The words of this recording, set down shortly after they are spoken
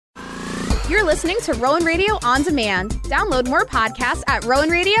You're listening to Rowan Radio On Demand. Download more podcasts at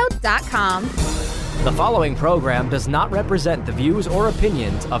rowanradio.com. The following program does not represent the views or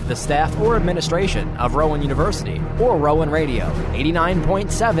opinions of the staff or administration of Rowan University or Rowan Radio,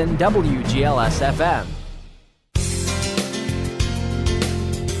 89.7 WGLS FM.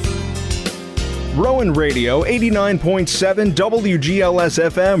 Rowan Radio 89.7 WGLS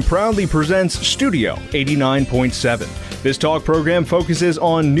FM proudly presents Studio 89.7. This talk program focuses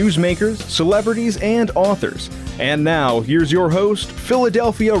on newsmakers, celebrities, and authors. And now, here's your host,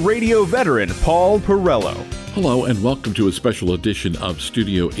 Philadelphia radio veteran Paul Perrello. Hello, and welcome to a special edition of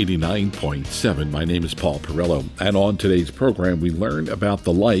Studio 89.7. My name is Paul Perrello, and on today's program, we learn about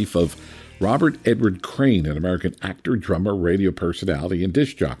the life of Robert Edward Crane, an American actor, drummer, radio personality, and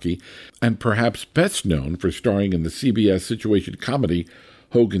disc jockey, and perhaps best known for starring in the CBS situation comedy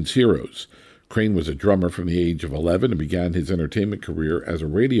Hogan's Heroes. Crane was a drummer from the age of 11 and began his entertainment career as a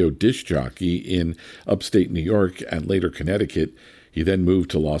radio disc jockey in upstate New York and later Connecticut. He then moved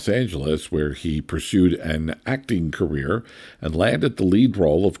to Los Angeles, where he pursued an acting career and landed the lead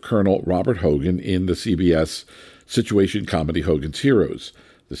role of Colonel Robert Hogan in the CBS situation comedy Hogan's Heroes.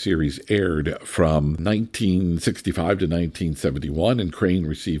 The series aired from 1965 to 1971, and Crane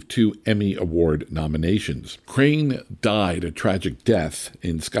received 2 Emmy Award nominations. Crane died a tragic death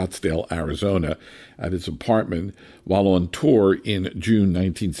in Scottsdale, Arizona, at his apartment while on tour in June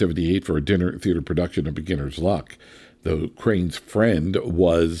 1978 for a dinner theater production of Beginner's Luck. Though Crane's friend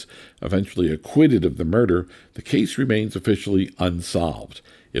was eventually acquitted of the murder, the case remains officially unsolved.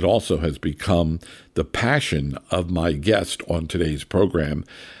 It also has become the passion of my guest on today's program,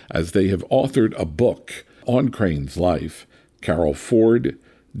 as they have authored a book on Crane's life. Carol Ford,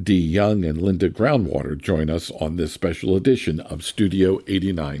 Dee Young, and Linda Groundwater join us on this special edition of Studio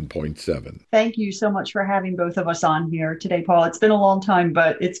 89.7. Thank you so much for having both of us on here today, Paul. It's been a long time,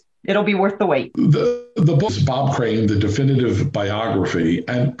 but it'll be worth the wait. The book is Bob Crane, the definitive biography.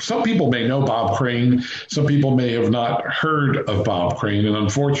 And some people may know Bob Crane. Some people may have not heard of Bob Crane. And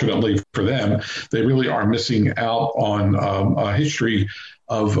unfortunately for them, they really are missing out on a history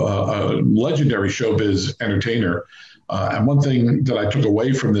of a legendary showbiz entertainer. And one thing that I took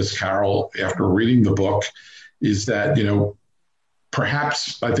away from this, Carol, after reading the book is that,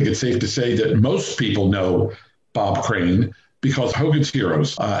 perhaps I think it's safe to say that most people know Bob Crane because Hogan's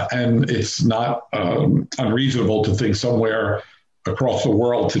Heroes. And it's not unreasonable to think somewhere across the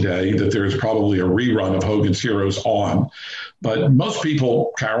world today that there's probably a rerun of Hogan's Heroes on. But most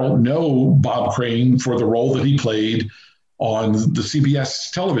people, Carol, know Bob Crane for the role that he played on the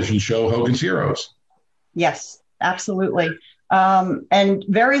CBS television show Hogan's Heroes. Yes, absolutely. And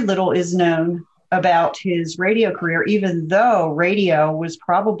very little is known about his radio career, even though radio was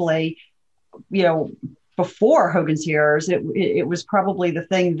probably, before Hogan's Heroes, it was probably the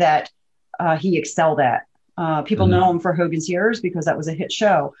thing that he excelled at. People know him for Hogan's Heroes because that was a hit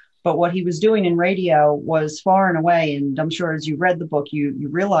show. But what he was doing in radio was far and away, and I'm sure as you read the book, you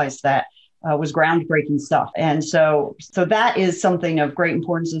realized that was groundbreaking stuff. And so that is something of great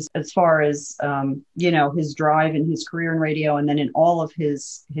importance as far as, his drive in his career in radio. And then in all of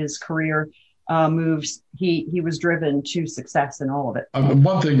his career moves, he was driven to success in all of it.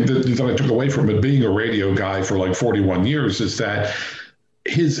 One thing that I took away from it, being a radio guy for like 41 years, is that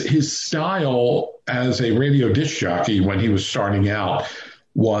his style as a radio disc jockey when he was starting out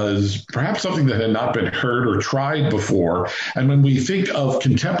was perhaps something that had not been heard or tried before. And when we think of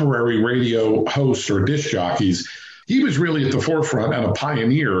contemporary radio hosts or disc jockeys, he was really at the forefront and a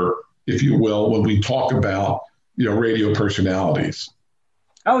pioneer, if you will, when we talk about, radio personalities.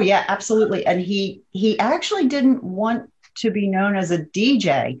 Oh, yeah, absolutely. And he actually didn't want to be known as a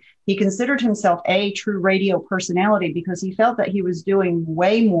DJ. He considered himself a true radio personality because he felt that he was doing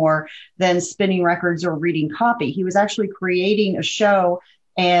way more than spinning records or reading copy. He was actually creating a show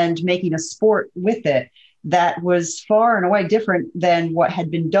and making a sport with it that was far and away different than what had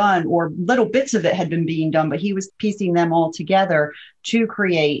been done, or little bits of it had been being done, but he was piecing them all together to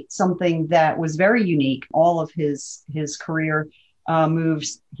create something that was very unique. All of his career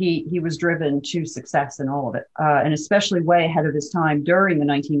moves, he was driven to success in all of it, and especially way ahead of his time during the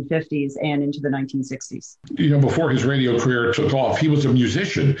 1950s and into the 1960s. Before his radio career took off, he was a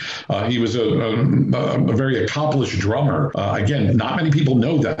musician. He was a very accomplished drummer. Again, not many people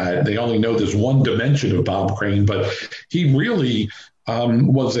know that. They only know this one dimension of Bob Crane, but he really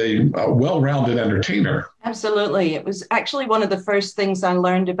was a well-rounded entertainer. Absolutely. It was actually one of the first things I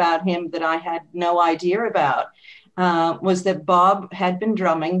learned about him that I had no idea about. Was that Bob had been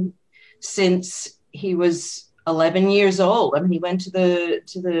drumming since he was 11 years old. I mean, he went to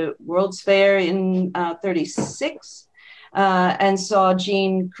the World's Fair in 36 and saw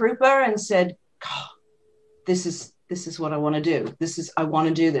Gene Krupa and said, oh, this is what I want to do. I want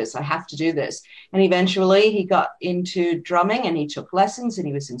to do this. I have to do this. And eventually he got into drumming and he took lessons and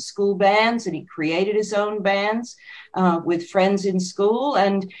he was in school bands and he created his own bands with friends in school.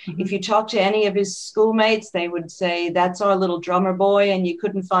 And if you talk to any of his schoolmates, they would say, that's our little drummer boy. And you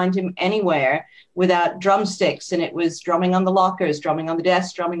couldn't find him anywhere without drumsticks. And it was drumming on the lockers, drumming on the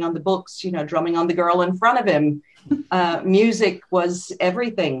desk, drumming on the books, drumming on the girl in front of him. Music was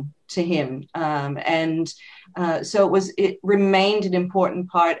everything to him. So it remained an important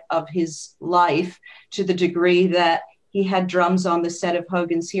part of his life, to the degree that he had drums on the set of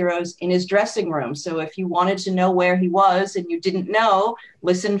Hogan's Heroes in his dressing room. So if you wanted to know where he was and you didn't know,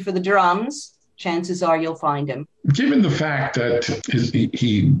 listen for the drums. Chances are you'll find him. Given the fact that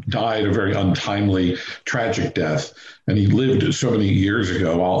he died a very untimely, tragic death, and he lived so many years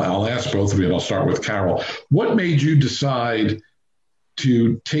ago, I'll ask both of you, and I'll start with Carol. What made you decide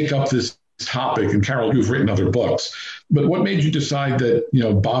to take up this topic? And Carol, you've written other books, but what made you decide that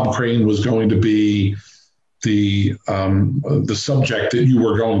Bob Crane was going to be the subject that you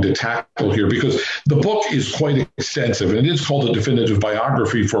were going to tackle here? Because the book is quite extensive, and it is called a definitive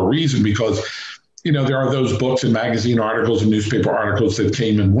biography for a reason, because there are those books and magazine articles and newspaper articles that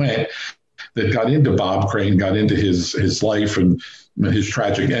came and went that got into Bob Crane, got into his life and his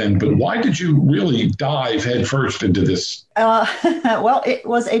tragic end. But why did you really dive headfirst into this? Well, it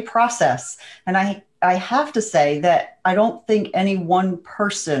was a process. And I have to say that I don't think any one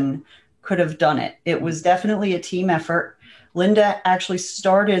person could have done it. It was definitely a team effort. Linda actually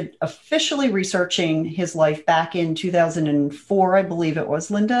started officially researching his life back in 2004, I believe it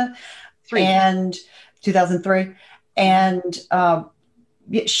was, Linda. 2003. And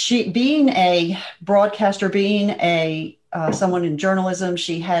she, being a broadcaster, being someone in journalism,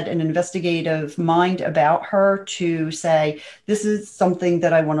 she had an investigative mind about her to say, this is something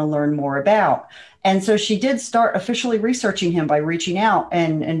that I want to learn more about. And so she did start officially researching him by reaching out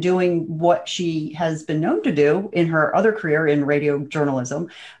and doing what she has been known to do in her other career in radio journalism,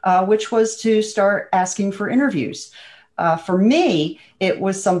 which was to start asking for interviews. For me, it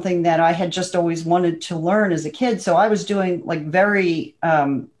was something that I had just always wanted to learn as a kid. So I was doing very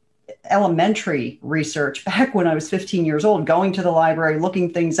elementary research back when I was 15 years old, going to the library,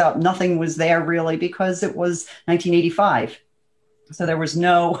 looking things up. Nothing was there really, because it was 1985. So there was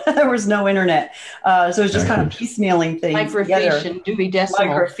no internet. So it was just kind of piecemealing things Microfiche and Dewey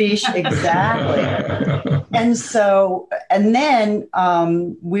Decimal. Microfiche, exactly. And then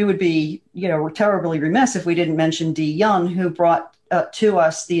we would be, terribly remiss if we didn't mention Dee Young, who brought to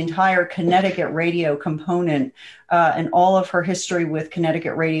us the entire Connecticut radio component and all of her history with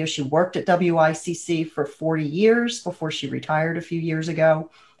Connecticut radio. She worked at WICC for 40 years before she retired a few years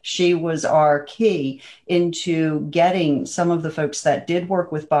ago. She was our key into getting some of the folks that did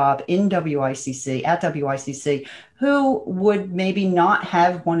work with Bob in WICC, who would maybe not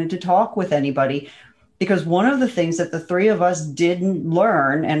have wanted to talk with anybody. Because one of the things that the three of us didn't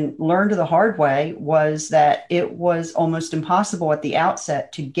learn, and learned the hard way, was that it was almost impossible at the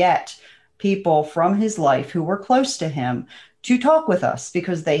outset to get people from his life who were close to him to talk with us,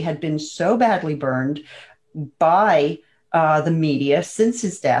 because they had been so badly burned by the media since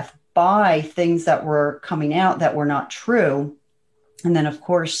his death, by things that were coming out that were not true. And then, of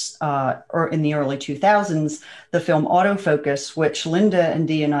course, or in the early 2000s, the film Autofocus, which Linda and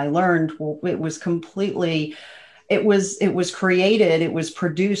Dee and I learned, it was created, it was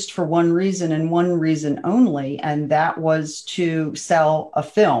produced for one reason and one reason only, and that was to sell a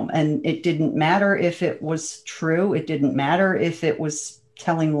film. And it didn't matter if it was true. It didn't matter if it was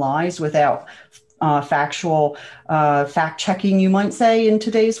telling lies without fact-checking, you might say, in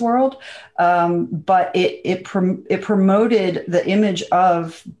today's world. But it promoted the image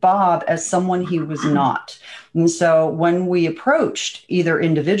of Bob as someone he was not. And so when we approached, either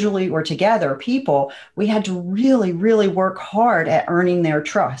individually or together, people, we had to really, really work hard at earning their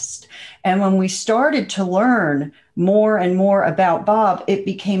trust. And when we started to learn more and more about Bob, it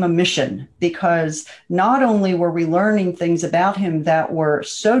became a mission, because not only were we learning things about him that were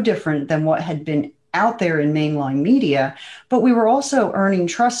so different than what had been out there in mainline media, but we were also earning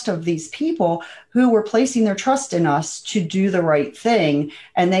trust of these people who were placing their trust in us to do the right thing.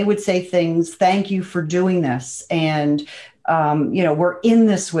 And they would say things, thank you for doing this. And, we're in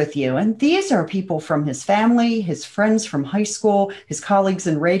this with you. And these are people from his family, his friends from high school, his colleagues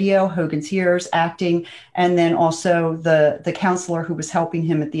in radio, Hogan's Heroes, acting, and then also the counselor who was helping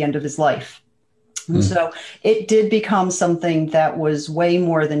him at the end of his life. And so it did become something that was way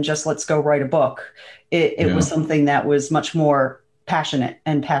more than just let's go write a book. It was something that was much more passionate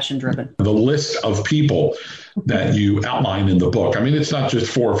and passion-driven. The list of people that you outline in the book, I mean, it's not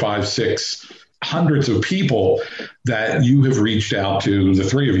just 4, 5, 6, hundreds of people that you have reached out to, the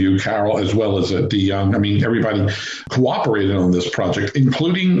three of you, Carol, as well as DeYoung. I mean, everybody cooperated on this project,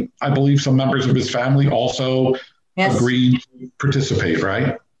 including, I believe, some members of his family also agreed to participate,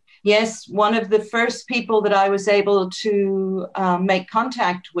 right? Yes, one of the first people that I was able to make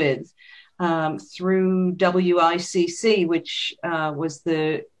contact with through WICC, which was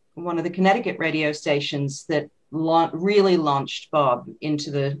one of the Connecticut radio stations that really launched Bob into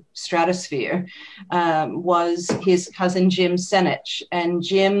the stratosphere, was his cousin Jim Senich. And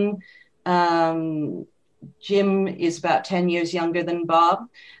Jim is about 10 years younger than Bob,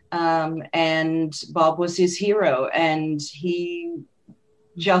 and Bob was his hero. And he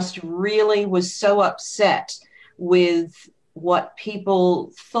just really was so upset with what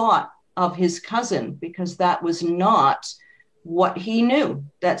people thought of his cousin, because that was not what he knew.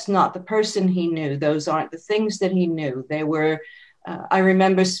 That's not the person he knew. Those aren't the things that he knew. They were, I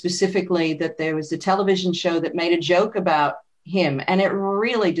remember specifically that there was a television show that made a joke about him, and it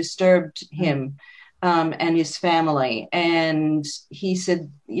really disturbed him and his family. And he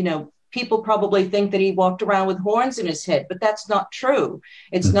said, people probably think that he walked around with horns in his head, but that's not true.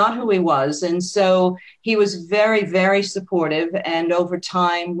 It's not who he was. And so he was very, very supportive. And over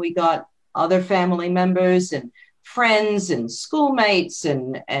time, we got other family members and friends and schoolmates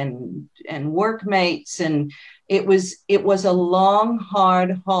and workmates. And it was a long,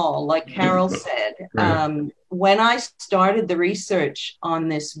 hard haul, like Carol said. When I started the research on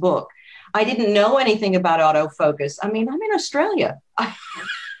this book, I didn't know anything about autofocus. I mean, I'm in Australia.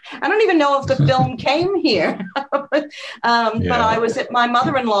 I don't even know if the film came here. But I was at my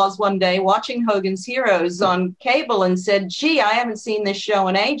mother-in-law's one day watching Hogan's Heroes on cable and said, gee, I haven't seen this show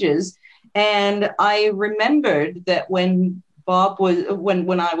in ages. And I remembered that when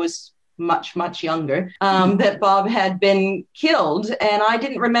I was much, much younger, that Bob had been killed. And I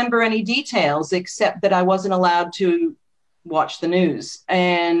didn't remember any details except that I wasn't allowed to watch the news.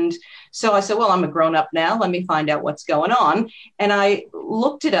 And so I said, well, I'm a grown up now. Let me find out what's going on. And I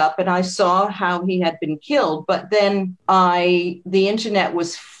looked it up and I saw how he had been killed. But then the internet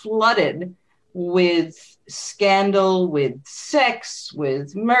was flooded with scandal, with sex,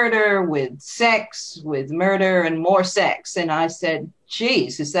 with murder, with sex, with murder, and more sex. And I said,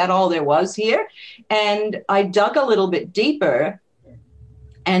 geez, is that all there was here? And I dug a little bit deeper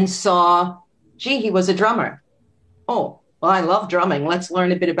and saw, gee, he was a drummer. Oh, well, I love drumming. Let's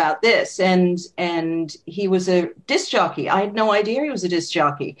learn a bit about this. And he was a disc jockey. I had no idea he was a disc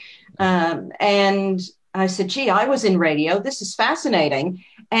jockey. And I said, gee, I was in radio. This is fascinating.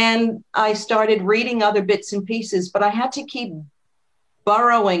 And I started reading other bits and pieces, but I had to keep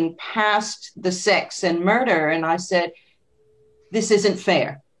burrowing past the sex and murder. And I said, this isn't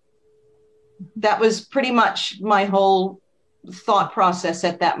fair. That was pretty much my whole thought process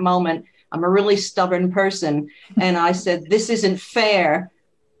at that moment. I'm a really stubborn person. And I said, this isn't fair.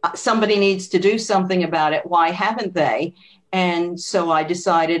 Somebody needs to do something about it. Why haven't they? And so I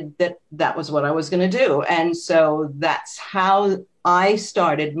decided that was what I was going to do. And so that's how I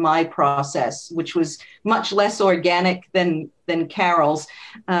started my process, which was much less organic than Carol's.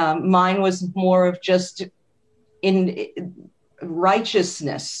 Mine was more of just in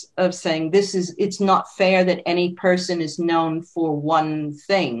righteousness of saying it's not fair that any person is known for one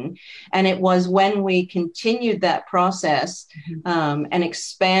thing. And it was when we continued that process and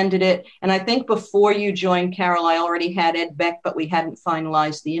expanded it. And I think before you joined, Carol, I already had Ed Beck, but we hadn't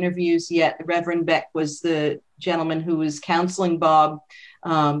finalized the interviews yet. Reverend Beck was the gentleman who was counseling Bob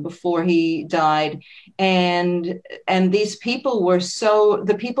before he died. And these people were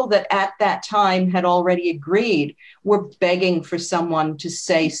the people that at that time had already agreed were begging for someone to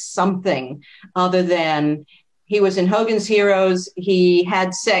say something other than he was in Hogan's Heroes, he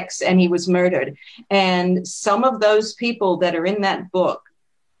had sex, and he was murdered. And some of those people that are in that book,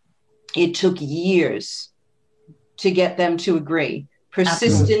 it took years to get them to agree.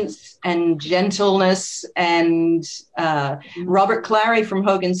 Persistence and gentleness. And Robert Clary from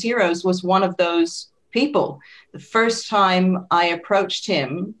Hogan's Heroes was one of those people. The first time I approached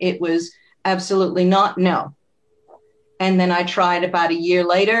him, it was absolutely not, no. And then I tried about a year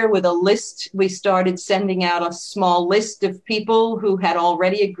later with a list. We started sending out a small list of people who had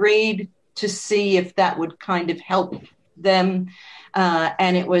already agreed to see if that would kind of help them.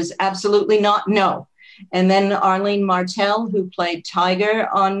 And it was absolutely not, no. And then Arlene Martell, who played Tiger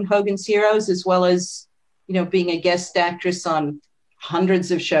on Hogan's Heroes, as well as, being a guest actress on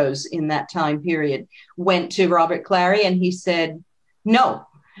hundreds of shows in that time period, went to Robert Clary and he said, no.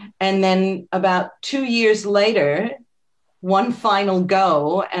 And then about 2 years later, one final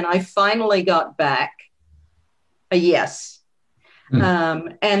go, and I finally got back a yes.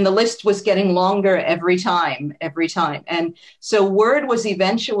 And the list was getting longer every time. And so word was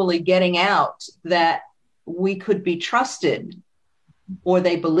eventually getting out that we could be trusted, or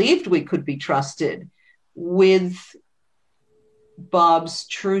they believed we could be trusted with Bob's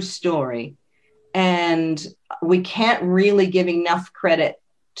true story. And we can't really give enough credit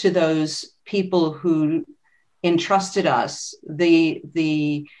to those people who entrusted us.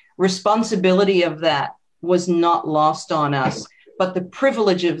 The responsibility of that was not lost on us, but the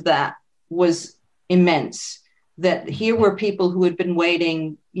privilege of that was immense. That here were people who had been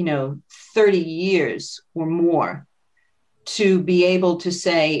waiting, 30 years or more to be able to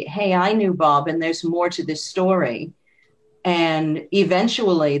say, hey, I knew Bob and there's more to this story. And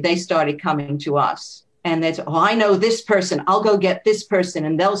eventually they started coming to us. And they said, oh, I know this person. I'll go get this person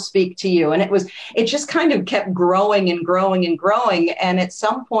and they'll speak to you. And it just kind of kept growing and growing and growing. And at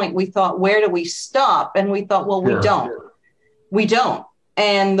some point we thought, where do we stop? And we thought, well, we don't.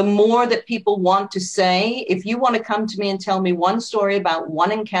 And the more that people want to say, if you want to come to me and tell me one story about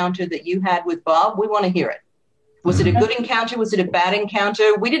one encounter that you had with Bob, we want to hear it. Was it a good encounter? Was it a bad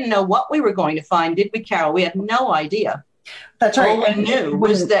encounter? We didn't know what we were going to find, did we, Carol? We had no idea. That's right. All we knew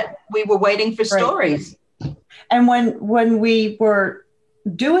was that we were waiting for stories. And when we were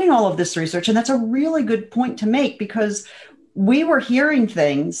doing all of this research, and that's a really good point to make, because we were hearing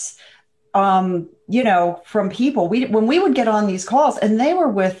things, from people. When we would get on these calls, and they were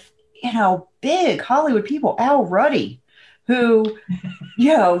with, big Hollywood people, Al Ruddy, who,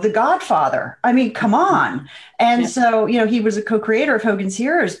 the Godfather. I mean, come on. And so, he was a co-creator of Hogan's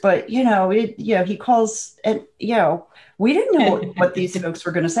Heroes, but, he calls, and, we didn't know what these folks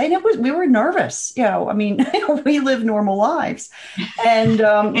were going to say. And we were nervous. We live normal lives. And,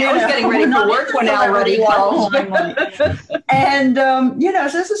 I was getting ready for work when Al Ruddy called. And, so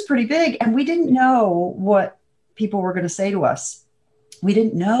this was pretty big. And we didn't know what people were going to say to us. We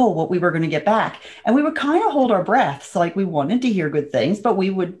didn't know what we were going to get back. And we would kind of hold our breaths, like we wanted to hear good things, but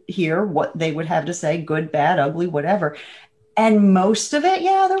we would hear what they would have to say, good, bad, ugly, whatever. And most of it,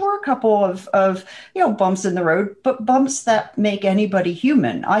 there were a couple of bumps in the road, but bumps that make anybody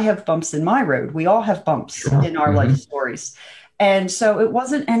human. I have bumps in my road. We all have bumps in our life stories. And so it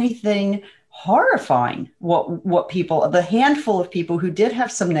wasn't anything horrifying, the handful of people who did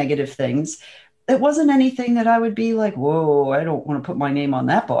have some negative things, it wasn't anything that I would be like, whoa, I don't want to put my name on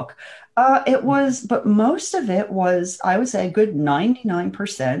that book. But most of it was, I would say a good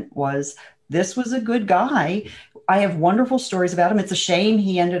 99% was, this was a good guy. I have wonderful stories about him. It's a shame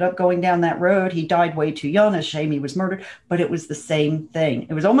he ended up going down that road. He died way too young. It's a shame he was murdered, but it was the same thing.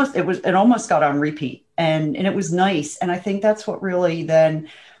 It almost got on repeat, and it was nice. And I think that's what really then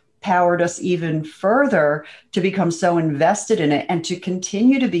powered us even further to become so invested in it, and to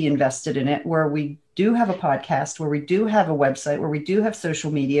continue to be invested in it, where we do have a podcast, where we do have a website, where we do have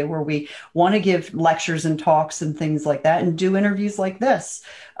social media, where we want to give lectures and talks and things like that, and do interviews like this.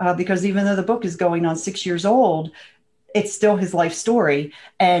 Because even though the book is going on 6 years old, it's still his life story.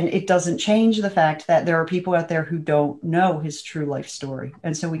 And it doesn't change the fact that there are people out there who don't know his true life story.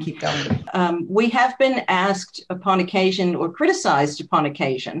 And so we keep going. We have been asked upon occasion, or criticized upon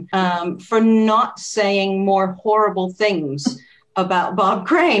occasion, for not saying more horrible things about Bob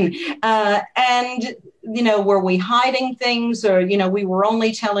Crane. And, were we hiding things, or, we were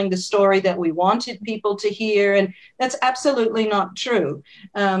only telling the story that we wanted people to hear? And that's absolutely not true.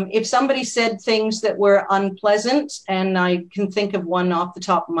 If somebody said things that were unpleasant, and I can think of one off the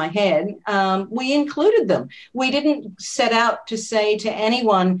top of my head, we included them. We didn't set out to say to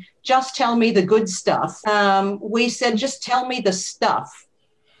anyone, just tell me the good stuff. We said, just tell me the stuff.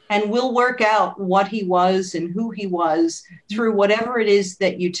 And we'll work out what he was and who he was through whatever it is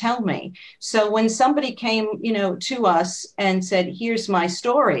that you tell me. So when somebody came, to us and said, here's my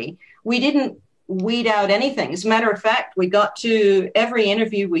story, we didn't weed out anything. As a matter of fact, we got to every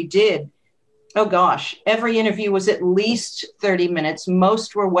interview we did. Oh gosh, every interview was at least 30 minutes.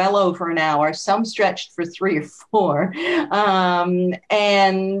 Most were well over an hour. Some stretched for 3 or 4.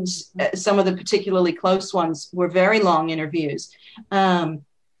 And some of the particularly close ones were very long interviews.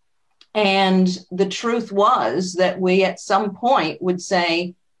 And the truth was that we at some point would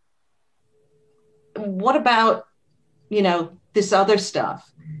say, what about, this other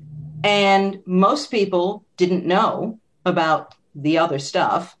stuff? And most people didn't know about the other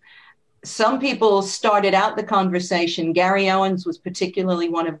stuff. Some people started out the conversation. Gary Owens was particularly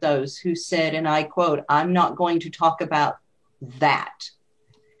one of those who said, and I quote, I'm not going to talk about that.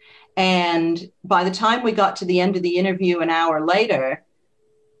 And by the time we got to the end of the interview an hour later,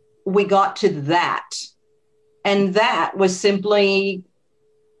 we got to that. And that was simply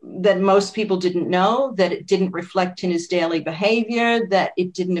that most people didn't know, that it didn't reflect in his daily behavior, that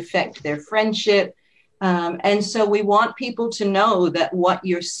it didn't affect their friendship. And so we want people to know that what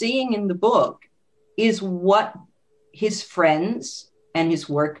you're seeing in the book is what his friends and his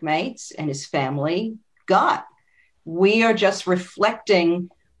workmates and his family got. We are just reflecting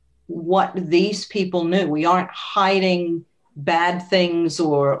what these people knew. We aren't hiding bad things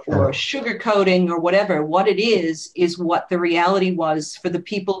or sugarcoating or whatever. What it is what the reality was for the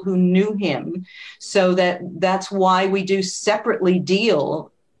people who knew him. So that's why we do separately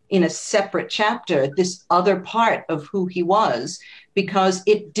deal in a separate chapter this other part of who he was, because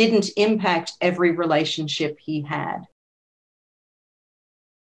it didn't impact every relationship he had.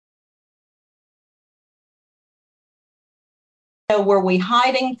 Were we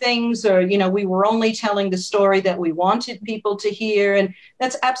hiding things, or, we were only telling the story that we wanted people to hear? And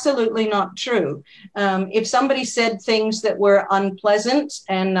that's absolutely not true. If somebody said things that were unpleasant,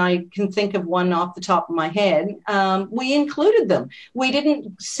 and I can think of one off the top of my head, we included them. We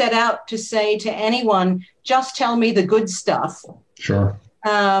didn't set out to say to anyone, just tell me the good stuff. Sure.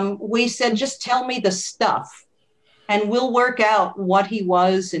 We said, just tell me the stuff. And we'll work out what he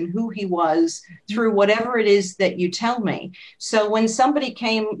was and who he was through whatever it is that you tell me. So when somebody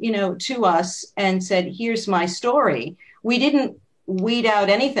came, to us and said, here's my story, we didn't weed out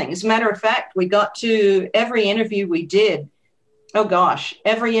anything. As a matter of fact, we got to every interview we did. Oh, gosh,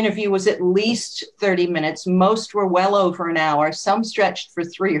 every interview was at least 30 minutes. Most were well over an hour. Some stretched for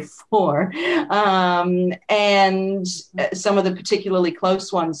 3 or 4. And some of the particularly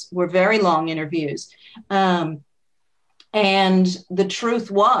close ones were very long interviews. And the truth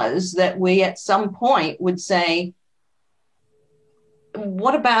was that we at some point would say,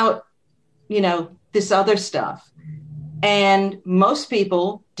 what about, this other stuff? And most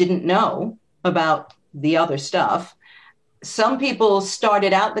people didn't know about the other stuff. Some people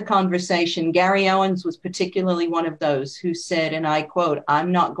started out the conversation. Gary Owens was particularly one of those who said, and I quote,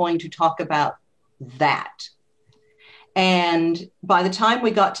 "I'm not going to talk about that." And by the time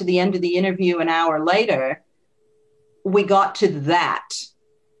we got to the end of the interview an hour later, we got to that.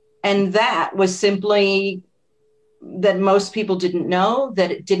 And that was simply that most people didn't know,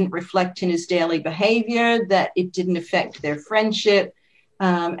 that it didn't reflect in his daily behavior, that it didn't affect their friendship.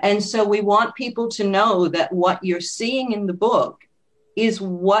 And so we want people to know that what you're seeing in the book is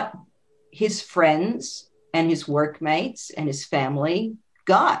what his friends and his workmates and his family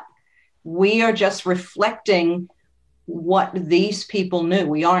got. We are just reflecting what these people knew.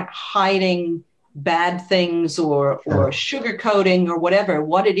 We aren't hiding bad things or sugarcoating or whatever.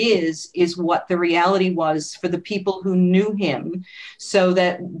 What it is what the reality was for the people who knew him. So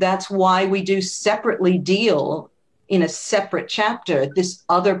that's why we do separately deal in a separate chapter this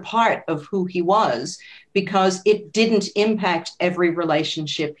other part of who he was, because it didn't impact every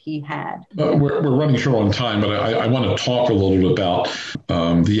relationship he had. We're running short on time, but I want to talk a little bit about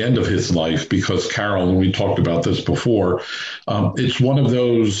the end of his life, because, Carol, and we talked about this before, it's one of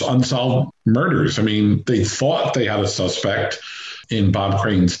those unsolved murders. I mean, they thought they had a suspect in Bob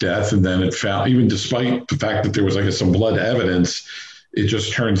Crane's death, and then it found, even despite the fact that there was, I guess, some blood evidence, it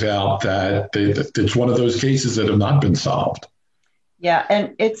just turns out that it's one of those cases that have not been solved. Yeah,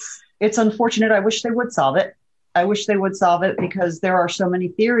 and it's unfortunate. I wish they would solve it. Because there are so many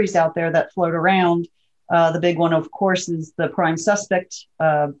theories out there that float around. The big one, of course, is the prime suspect,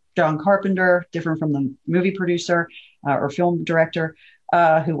 John Carpenter, different from the movie producer or film director,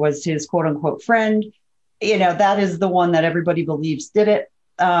 who was his quote unquote friend. That is the one that everybody believes did it.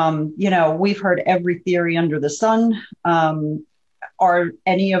 We've heard every theory under the sun. Are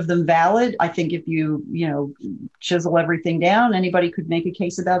any of them valid? I think if you chisel everything down, anybody could make a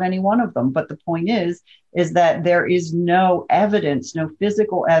case about any one of them. But the point is that there is no evidence, no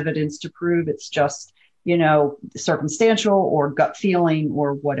physical evidence to prove it's just, circumstantial or gut feeling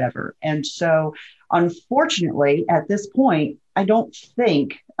or whatever. And so, unfortunately, at this point, I don't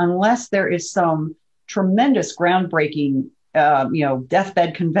think, unless there is some tremendous groundbreaking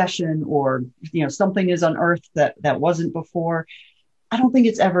deathbed confession or, something is unearthed that wasn't before, I don't think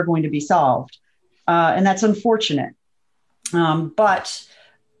it's ever going to be solved. And that's unfortunate. But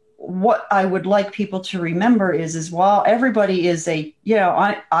what I would like people to remember is while everybody is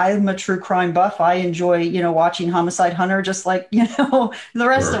I'm a true crime buff. I enjoy, watching Homicide Hunter, just like, the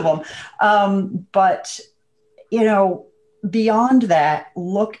rest of them. But, beyond that,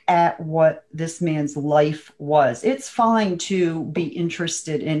 look at what this man's life was. It's fine to be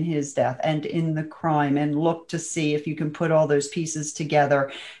interested in his death and in the crime and look to see if you can put all those pieces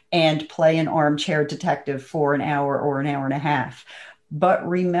together and play an armchair detective for an hour or an hour and a half. But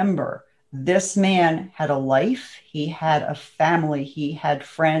remember This man had a life. He had a family. He had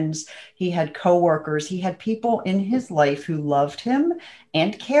friends. He had coworkers. He had people in his life who loved him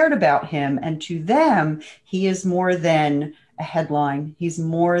and cared about him. And to them, he is more than a headline. He's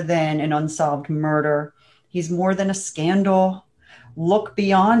more than an unsolved murder. He's more than a scandal. Look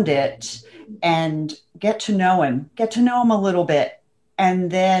beyond it and get to know him a little bit,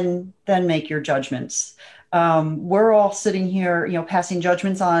 and then make your judgments. We're all sitting here, passing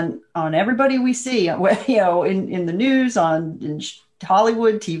judgments on everybody we see, in the news, in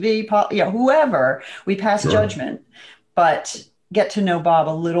Hollywood, TV, whoever. We pass judgment, but get to know Bob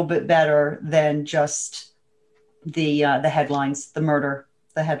a little bit better than just the headlines, the murder,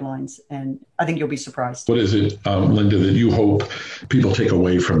 the headlines. And I think you'll be surprised. What is it, Linda, that you hope people take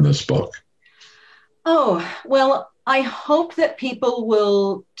away from this book? Oh, well, I hope that people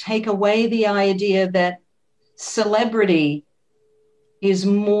will take away the idea that celebrity is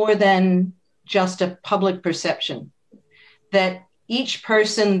more than just a public perception, that each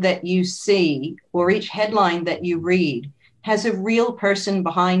person that you see or each headline that you read has a real person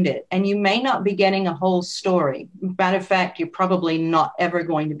behind it. And you may not be getting a whole story. Matter of fact, you're probably not ever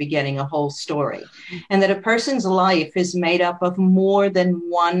going to be getting a whole story. And that a person's life is made up of more than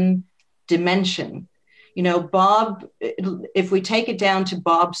one dimension. Bob, if we take it down to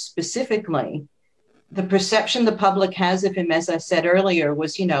Bob specifically, the perception the public has of him, as I said earlier,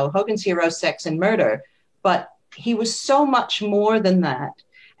 was, Hogan's Hero, sex and murder. But he was so much more than that.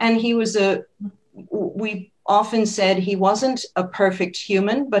 And he was we often said he wasn't a perfect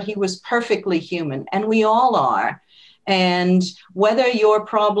human, but he was perfectly human. And we all are. And whether your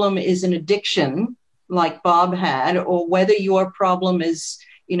problem is an addiction like Bob had, or whether your problem is,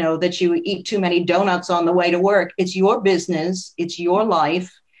 that you eat too many donuts on the way to work, it's your business, it's your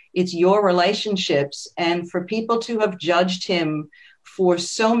life. It's your relationships. And for people to have judged him for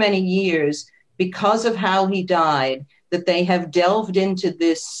so many years because of how he died, that they have delved into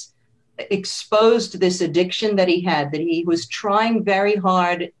this, exposed this addiction that he had, that he was trying very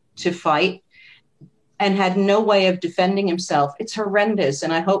hard to fight and had no way of defending himself. It's horrendous.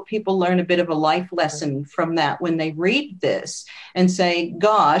 And I hope people learn a bit of a life lesson from that when they read this and say,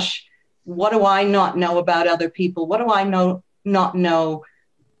 gosh, what do I not know about other people? What do I not know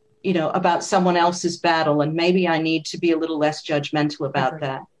about someone else's battle, and maybe I need to be a little less judgmental about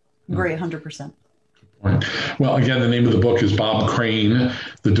that. Agree, 100%. Well, again, the name of the book is Bob Crane,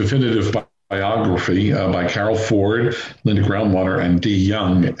 The Definitive Biography by Carol Ford, Linda Groundwater, and Dee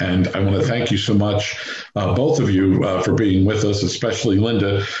Young. And I want to thank you so much, both of you, for being with us, especially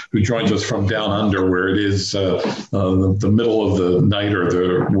Linda, who joins us from down under, where it is the middle of the night or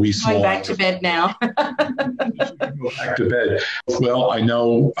the wee small. Going back to bed now. Go back to bed. Well, I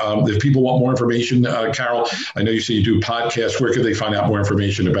know if people want more information, Carol, I know you say you do podcasts. Where could they find out more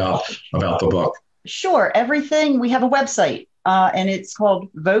information about the book? Sure. Everything. We have a website. And it's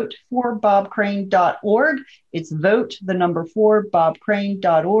called vote4bobcrane.org. It's vote, the number 4,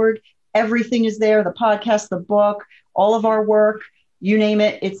 bobcrane.org. Everything is there. The podcast, the book, all of our work, you name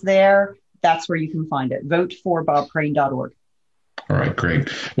it, it's there. That's where you can find it. Vote4bobcrane.org. All right, great.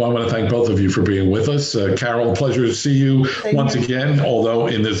 Well, I want to thank both of you for being with us. Carol, a pleasure to see you once again, although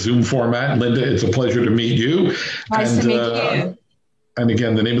in this Zoom format. Linda, it's a pleasure to meet you. Nice to meet you. And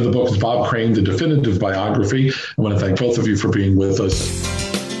again, the name of the book is Bob Crane, The Definitive Biography. I want to thank both of you for being with us.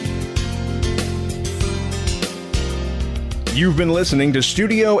 You've been listening to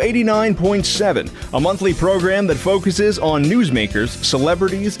Studio 89.7, a monthly program that focuses on newsmakers,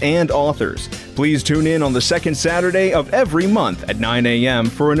 celebrities, and authors. Please tune in on the second Saturday of every month at 9 a.m.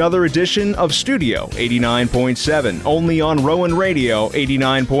 for another edition of Studio 89.7, only on Rowan Radio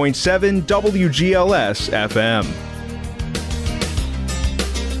 89.7 WGLS FM.